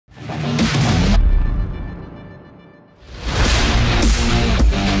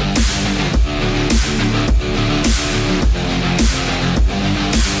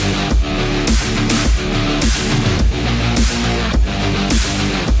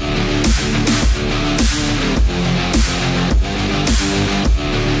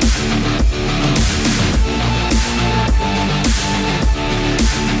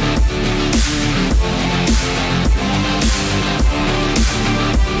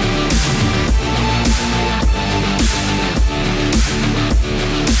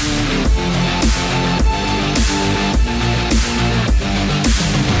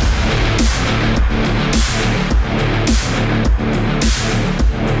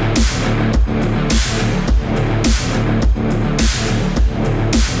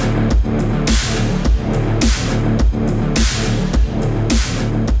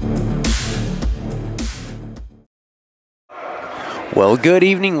Well, good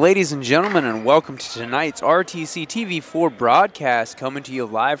evening, ladies and gentlemen, and welcome to tonight's RTC TV4 broadcast, coming to you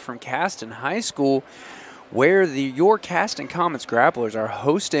live from Caston High School, where your Caston Comets Grapplers are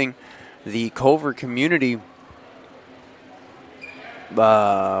hosting the Culver community.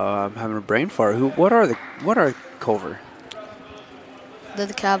 I'm having a brain fart. What are Culver? They're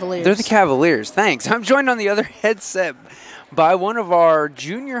the Cavaliers. They're the Cavaliers. Thanks. I'm joined on the other headset by one of our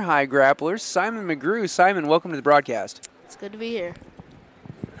junior high grapplers, Simon McGrew. Simon, welcome to the broadcast. It's good to be here.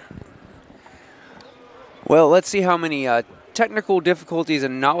 Well, let's see how many technical difficulties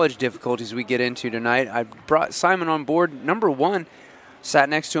and knowledge difficulties we get into tonight. I brought Simon on board. Number one, sat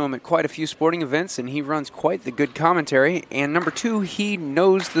next to him at quite a few sporting events, and he runs quite the good commentary. And number two, he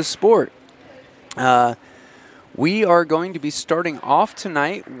knows the sport. We are going to be starting off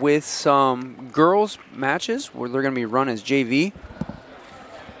tonight with some girls matches where they're going to be run as JV.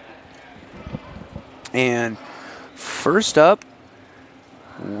 And first up,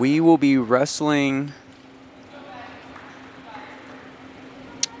 we will be wrestling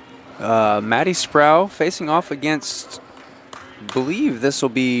Maddie Sproul facing off against, I believe this will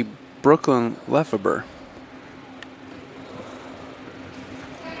be Brooklyn Lefebvre.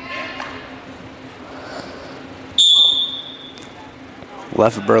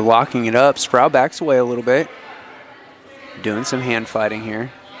 Lefebvre locking it up. Sproul backs away a little bit. Doing some hand fighting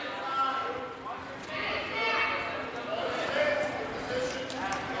here.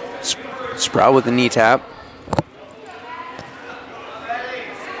 Sproul with the knee tap.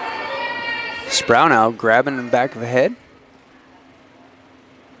 Sproul now grabbing the back of the head.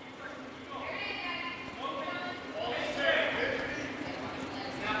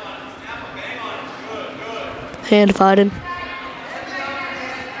 Hand fighting.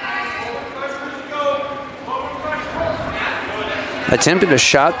 Attempted a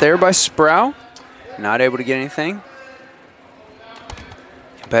shot there by Sproul. Not able to get anything.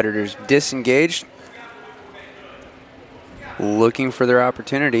 Competitors disengaged. Looking for their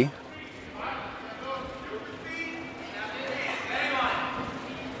opportunity.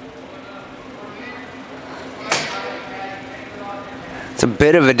 It's a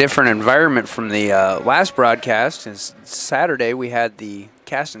bit of a different environment from the last broadcast. Saturday we had the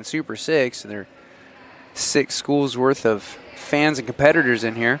Caston Super 6, and there are 6 schools worth of fans and competitors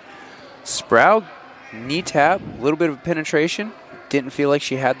in here. Sproul, knee tap, a little bit of penetration. Didn't feel like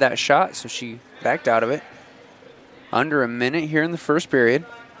she had that shot, so she backed out of it. Under a minute here in the first period.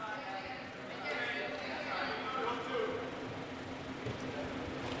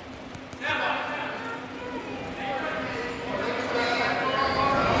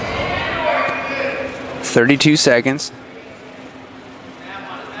 .32 seconds.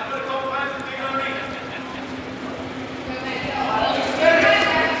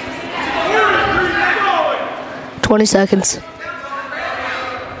 $20 seconds.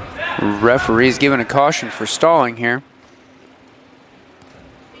 Referee's giving a caution for stalling here.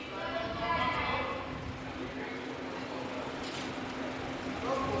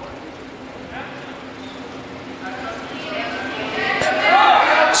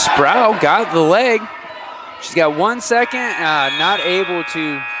 Sproul got the leg. She's got 1 second, not able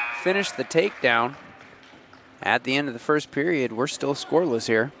to finish the takedown. At the end of the first period, we're still scoreless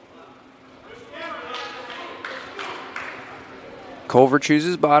here. Culver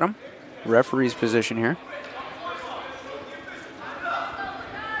chooses bottom. Referee's position here.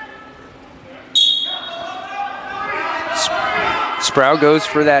 Sproul goes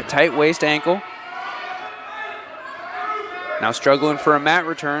for that tight waist ankle. Now struggling for a mat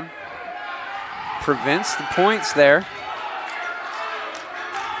return. Prevents the points there.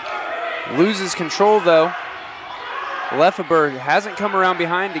 Loses control though. Lefebvre hasn't come around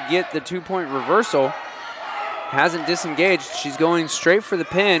behind to get the 2-point reversal. Hasn't disengaged. She's going straight for the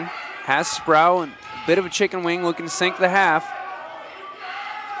pin. Has Sproul and a bit of a chicken wing looking to sink the half.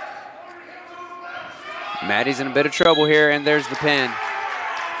 Maddie's in a bit of trouble here, and there's the pin.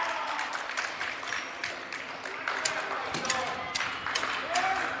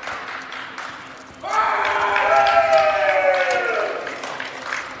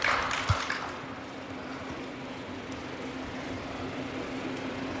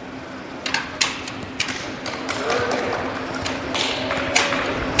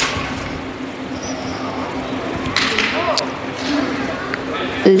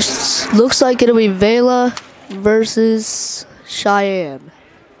 It looks like it'll be Vela versus Cheyenne.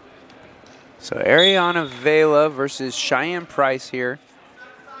 So Ariana Vela versus Cheyenne Price here.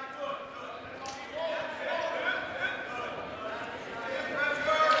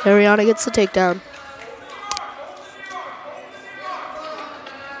 Ariana gets the takedown.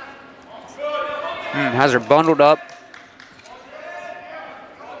 Has her bundled up.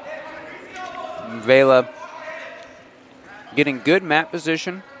 Vela getting good mat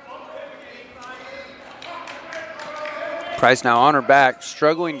position. Price now on her back,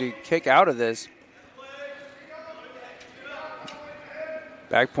 struggling to kick out of this.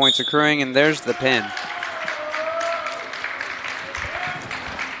 Back points accruing, and there's the pin.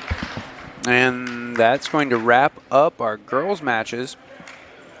 And that's going to wrap up our girls' matches.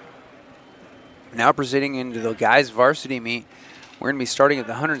 Now proceeding into the guys' varsity meet. We're going to be starting at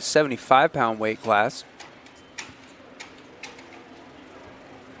the 175-pound weight class.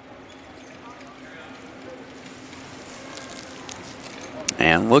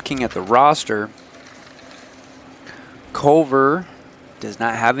 And looking at the roster, Culver does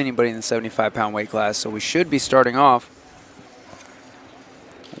not have anybody in the 75-pound weight class, so we should be starting off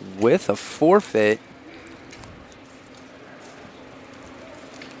with a forfeit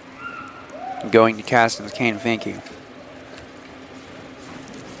going to Caston's Kane Finke.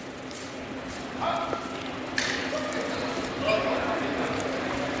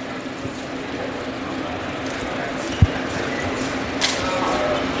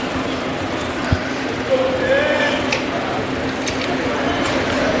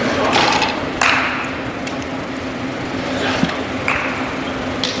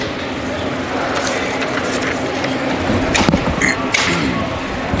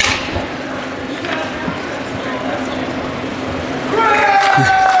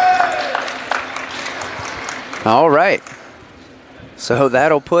 All right, so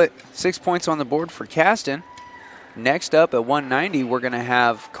that'll put 6 points on the board for Caston. Next up at 190, we're going to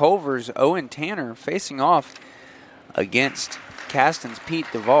have Culver's Owen Tanner facing off against Caston's Pete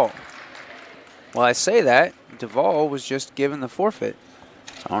Duvall. Well, I say that, Duvall was just given the forfeit.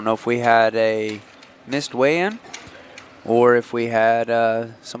 So I don't know if we had a missed weigh-in or if we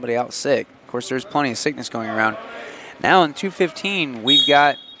had somebody out sick. Of course, there's plenty of sickness going around. Now in 215, we've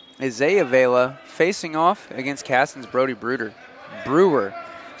got Isaiah Vela facing off against Caston's Brody Brewer.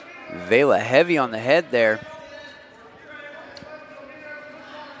 Vela heavy on the head there.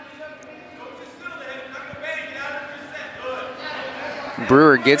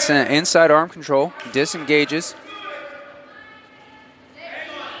 Brewer gets an inside arm control, disengages.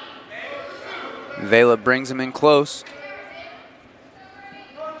 Vela brings him in close.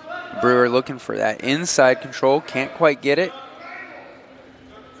 Brewer looking for that inside control, can't quite get it.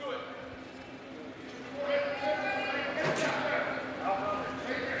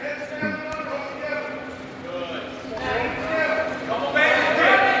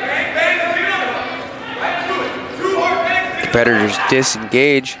 Competitors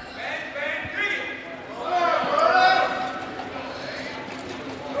disengage.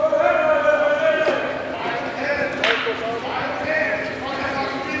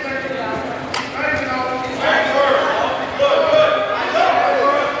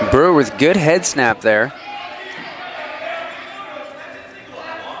 Brewer with good head snap there.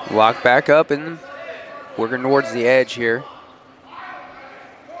 Lock back up and working towards the edge here.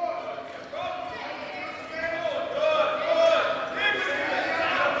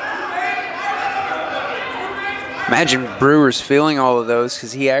 Imagine Brewer's feeling all of those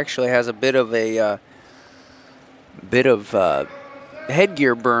because he actually has a bit of a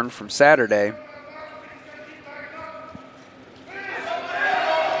headgear burn from Saturday.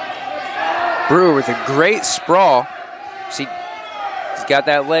 Brewer with a great sprawl. See, he's got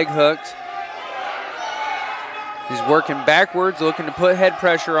that leg hooked. He's working backwards, looking to put head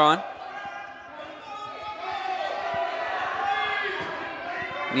pressure on.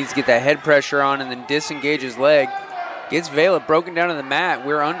 Needs to get that head pressure on and then disengage his leg. Gets Vela broken down to the mat.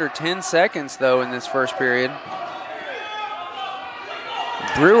 We're under 10 seconds, though, in this first period.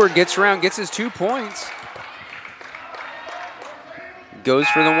 Brewer gets around, gets his 2 points. Goes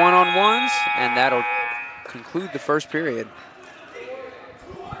for the one-on-ones, and that'll conclude the first period.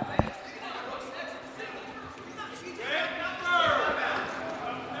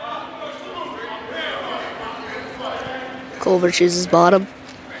 Culver chooses bottom.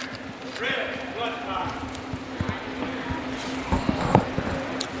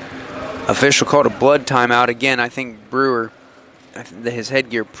 Official called a blood timeout. Again, I think Brewer, his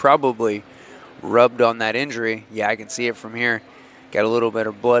headgear probably rubbed on that injury. Yeah, I can see it from here. Got a little bit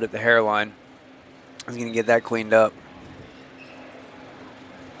of blood at the hairline. I was going to get that cleaned up.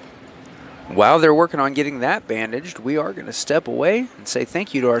 While they're working on getting that bandaged, we are going to step away and say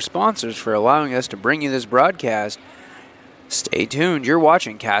thank you to our sponsors for allowing us to bring you this broadcast. Stay tuned. You're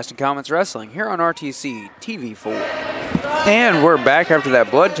watching Caston Comments Wrestling here on RTC TV4. And we're back after that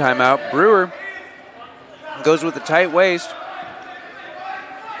blood timeout. Brewer goes with the tight waist.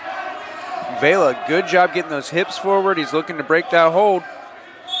 Vela, good job getting those hips forward. He's looking to break that hold.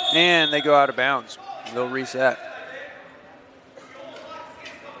 And they go out of bounds. They'll reset.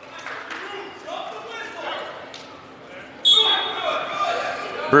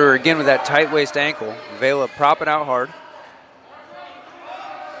 Brewer again with that tight waist ankle. Vela propping out hard.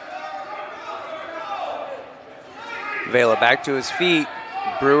 Vela back to his feet.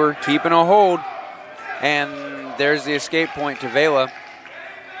 Brewer keeping a hold. And there's the escape point to Vela.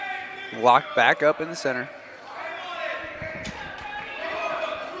 Locked back up in the center.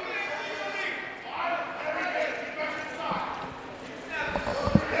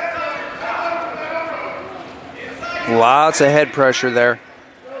 Lots of head pressure there.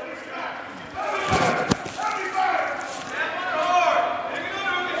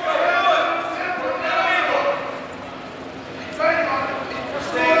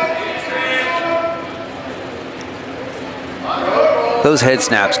 Those head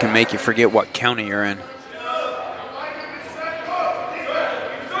snaps can make you forget what county you're in.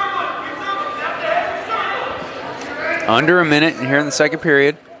 Under a minute here in the second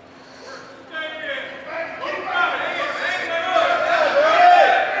period.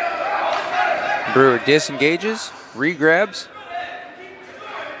 Brewer disengages, re-grabs.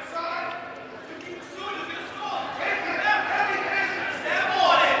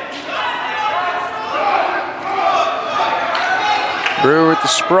 Brewer with the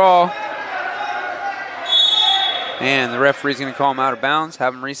sprawl. And the referee's going to call him out of bounds,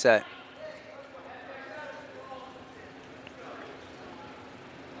 have him reset.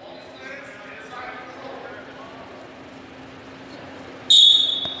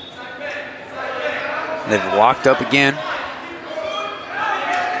 They've locked up again.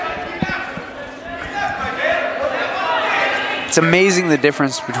 It's amazing the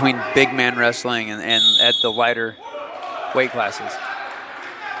difference between big man wrestling and at the lighter weight classes.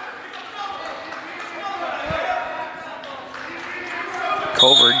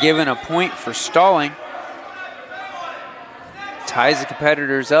 Culver given a point for stalling. Ties the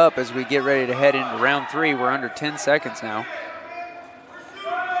competitors up as we get ready to head into round 3. We're under 10 seconds now.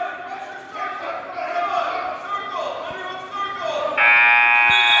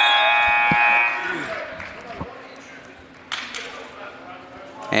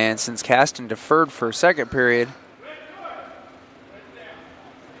 And since Caston deferred for a second period,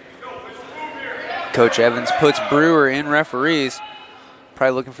 Coach Evans puts Brewer in referees.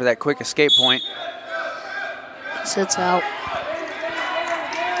 Probably looking for that quick escape point. Sits out.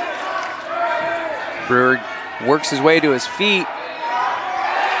 Brewer works his way to his feet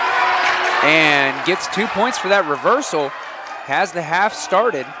and gets 2 points for that reversal. Has the half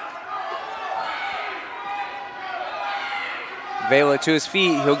started. Vela to his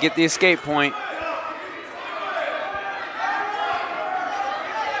feet, he'll get the escape point.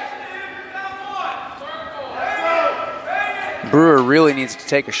 Brewer really needs to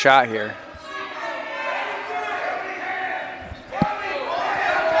take a shot here.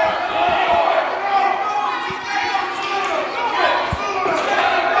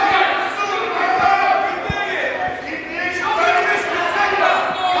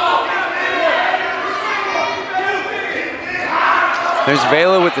 There's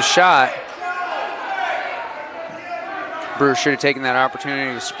Vela with the shot. Brewer should have taken that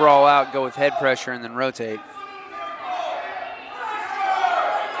opportunity to sprawl out, go with head pressure, and then rotate.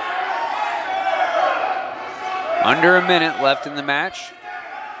 Under a minute left in the match,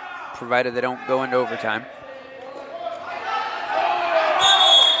 provided they don't go into overtime.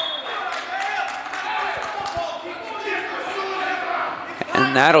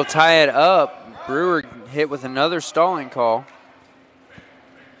 And that'll tie it up. Brewer hit with another stalling call.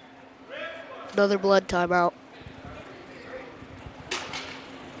 Another blood timeout.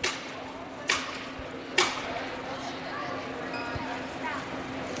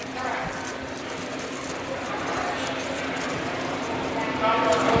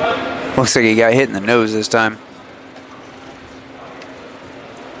 Looks like he got hit in the nose this time.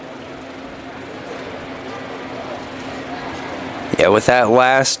 Yeah, with that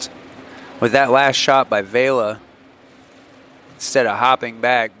last shot by Vela, instead of hopping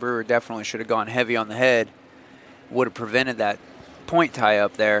back, Brewer definitely should have gone heavy on the head. Would have prevented that point tie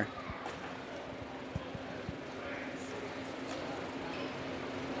up there.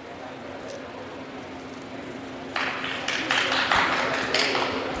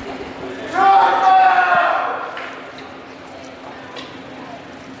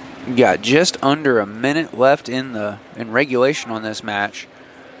 Got just under a minute left in regulation on this match.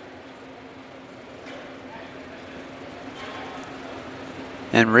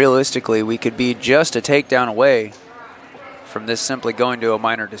 And realistically, we could be just a takedown away from this simply going to a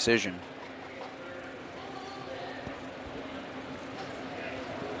minor decision.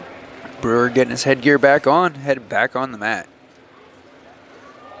 Brewer getting his headgear back on, headed back on the mat.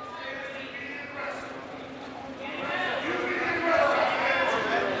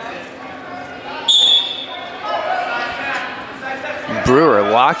 Brewer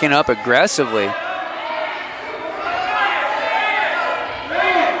locking up aggressively.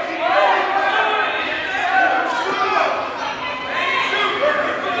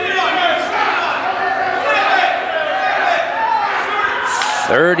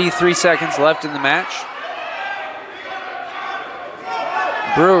 "33 seconds left in the match.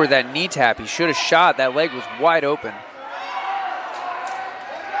 Brewer, that knee tap, he should have shot. That leg was wide open.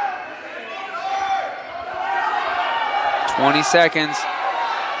 "20 seconds.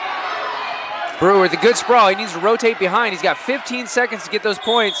 Brewer with a good sprawl. He needs to rotate behind. He's got 15 seconds to get those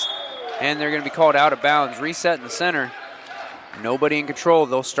points, and they're going to be called out of bounds. Reset in the center. Nobody in control.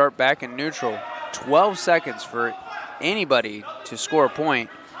 They'll start back in neutral. 12 seconds for anybody to score a point.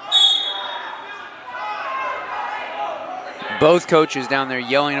 Both coaches down there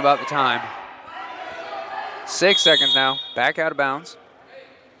yelling about the time. 6 seconds now. Back out of bounds.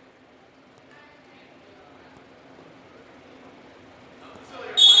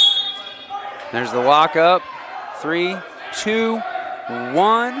 There's the lockup. 3, 2,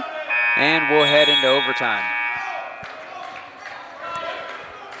 1, and we'll head into overtime.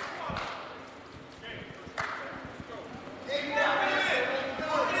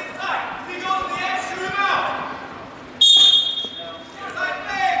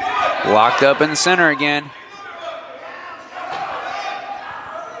 Locked up in the center again.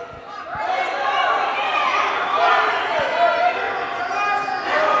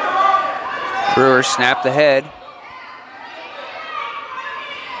 Brewer snapped the head.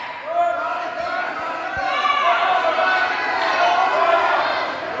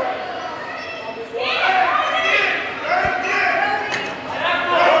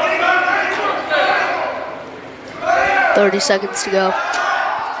 "30 seconds to go."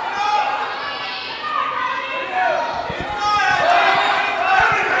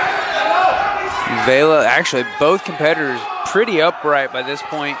 Vela, actually both competitors pretty upright by this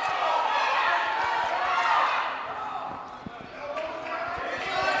point.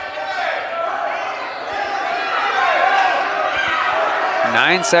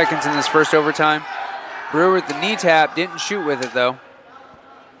 Nine seconds in this first overtime. Brewer with the knee tap, didn't shoot with it though.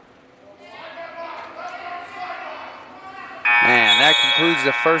 And that concludes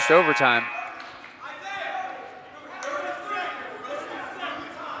the first overtime.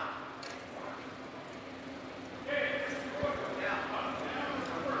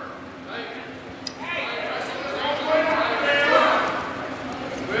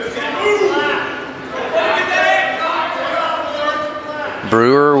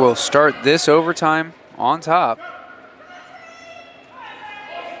 Brewer will start this overtime on top.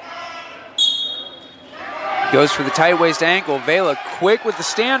 Goes for the tight waist ankle. Vela quick with the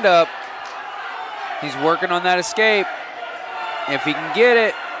stand up. He's working on that escape. If he can get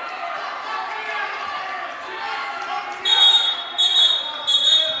it.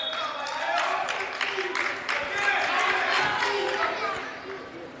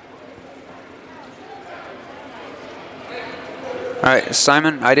 All right,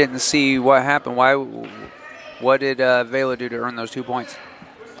 Simon, I didn't see what happened. What did Vela do to earn those 2 points?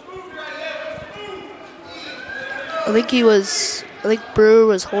 I think Brewer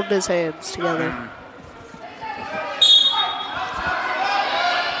was holding his hands together.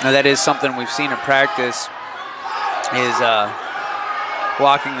 Now that is something we've seen in practice, is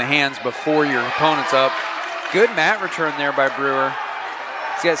locking the hands before your opponent's up. Good mat return there by Brewer.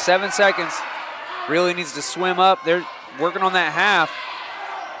 He's got 7 seconds. Really needs to swim up. They're working on that half.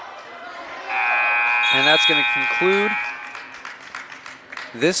 And that's going to conclude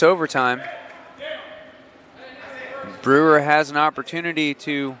this overtime. Brewer has an opportunity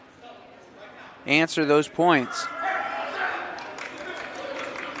to answer those points.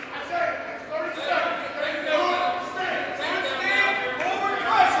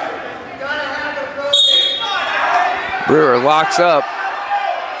 Brewer locks up.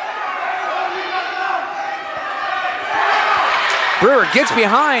 Brewer gets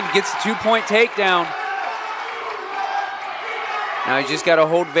behind, gets a 2-point takedown. Now he's just got to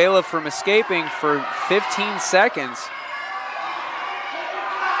hold Vela from escaping for 15 seconds.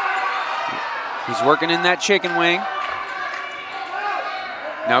 He's working in that chicken wing.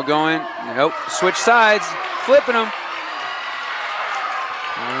 Now going, nope, switch sides, flipping him.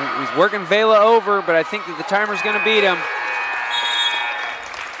 He's working Vela over, but I think that the timer's going to beat him.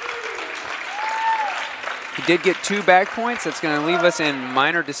 He did get 2 back points. That's going to leave us in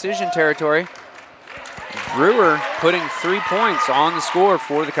minor decision territory. Brewer putting 3 points on the score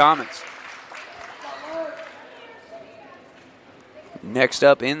for the Comets. Next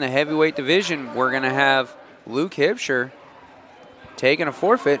up in the heavyweight division, we're going to have Luke Hipsher taking a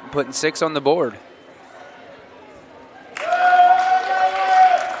forfeit and putting 6 on the board.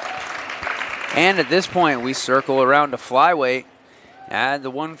 And at this point, we circle around to flyweight. At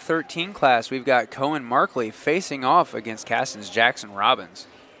the 113 class, we've got Cohen Markley facing off against Caston's Jackson Robbins.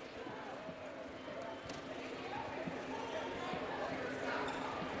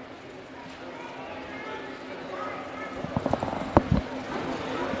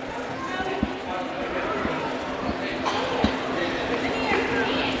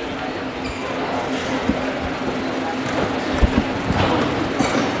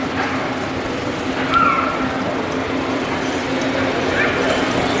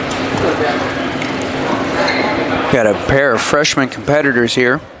 Got a pair of freshman competitors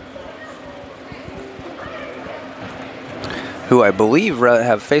here who I believe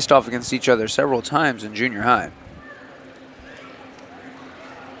have faced off against each other several times in junior high.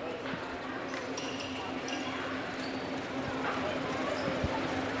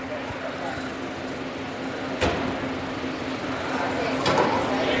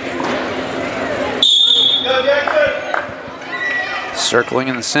 Circling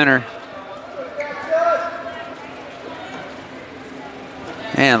in the center.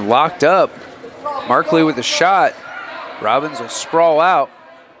 And locked up. Markley with a shot. Robbins will sprawl out.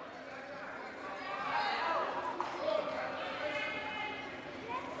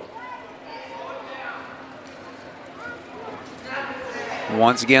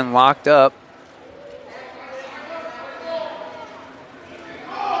 Once again locked up.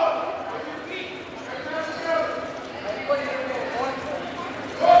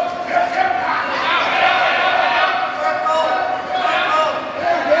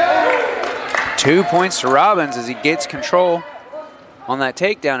 Two points to Robbins as he gets control on that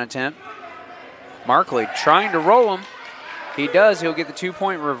takedown attempt. Markley trying to roll him. He does. He'll get the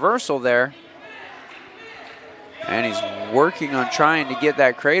 2-point reversal there. And he's working on trying to get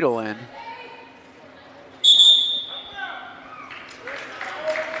that cradle in.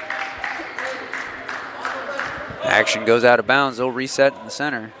 Action goes out of bounds. They'll reset in the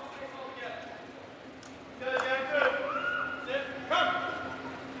center.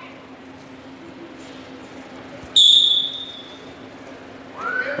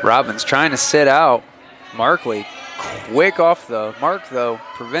 Robbins trying to sit out. Markley quick off the mark though.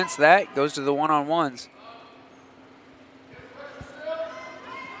 Prevents that. Goes to the one-on-ones.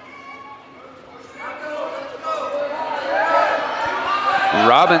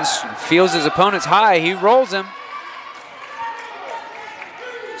 Robbins feels his opponent's high. He rolls him.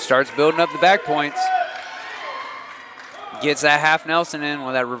 Starts building up the back points. Gets that half Nelson in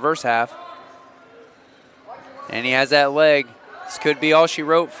with that reverse half. And he has that leg. This could be all she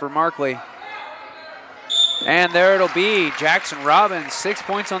wrote for Markley. And there it'll be. Jackson Robbins, 6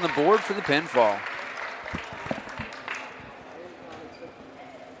 points on the board for the pinfall.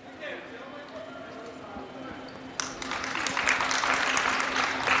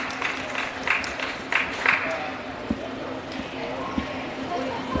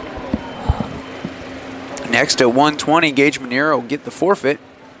 Next at 120, Gage Manero will get the forfeit.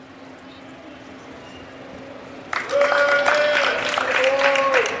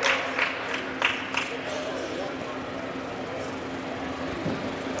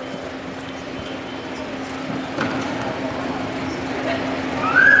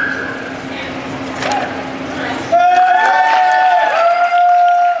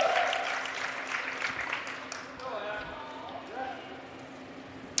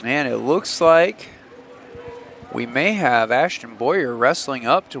 And it looks like we may have Ashton Boyer wrestling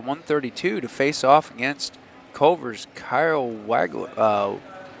up to 132 to face off against Culver's Kyle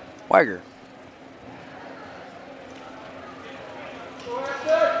Weiger.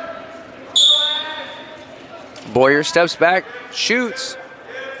 Boyer steps back, shoots.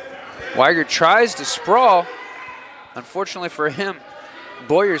 Weiger tries to sprawl. Unfortunately for him,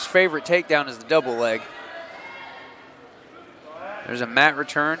 Boyer's favorite takedown is the double leg. There's a mat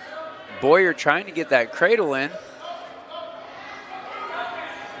return. Boyer trying to get that cradle in.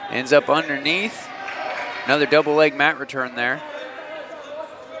 Ends up underneath. Another double leg mat return there.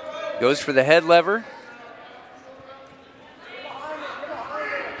 Goes for the head lever.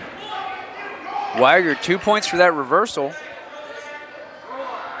 Weiger, 2 points for that reversal.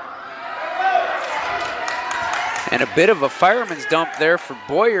 And a bit of a fireman's dump there for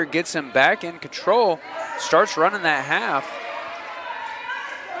Boyer. Gets him back in control. Starts running that half.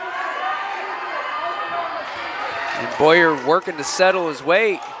 And Boyer working to settle his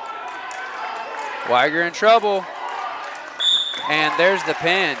weight. Weiger in trouble. And there's the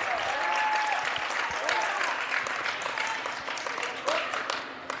pin.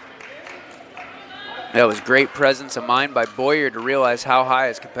 That was great presence of mind by Boyer to realize how high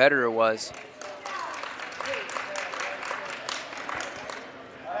his competitor was.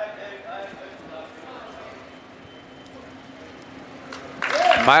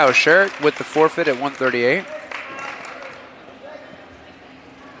 Miles Sherrick with the forfeit at 138.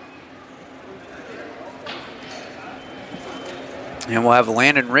 And we'll have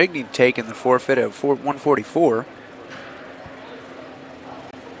Landon Rigney taking the forfeit at 144.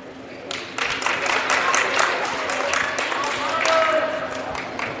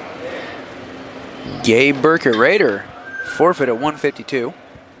 Gabe Burkett Rader, forfeit at 152.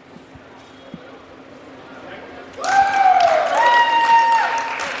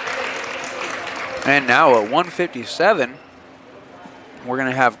 And now at 157, we're going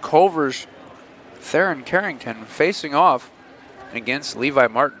to have Culver's Theron Carrington facing off against Levi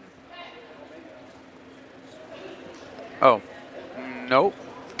Martin. Oh, nope.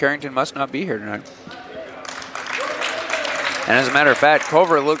 Carrington must not be here tonight. And as a matter of fact,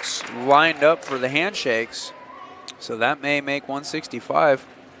 Culver looks lined up for the handshakes, so that may make 165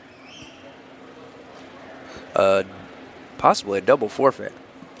 possibly a double forfeit.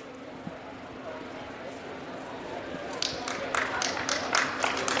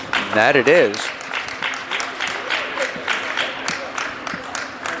 And that it is.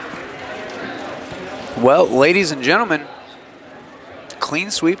 Well, ladies and gentlemen, clean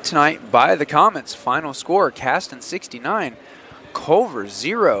sweep tonight by the Comets. Final score, Caston 69, Culver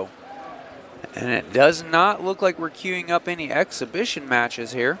 0. And it does not look like we're queuing up any exhibition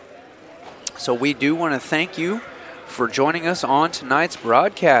matches here. So we do want to thank you for joining us on tonight's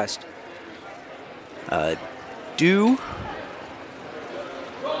broadcast. Do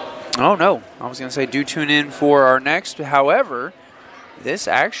tune in for our next. However, this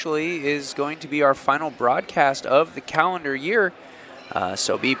actually is going to be our final broadcast of the calendar year.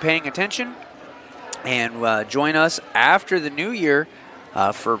 So be paying attention and join us after the new year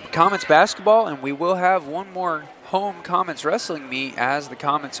for Comets basketball. And we will have one more home Comets wrestling meet as the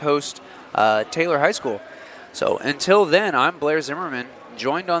Comets host Taylor High School. So until then, I'm Blair Zimmerman,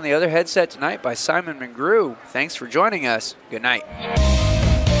 joined on the other headset tonight by Simon McGrew. Thanks for joining us. Good night.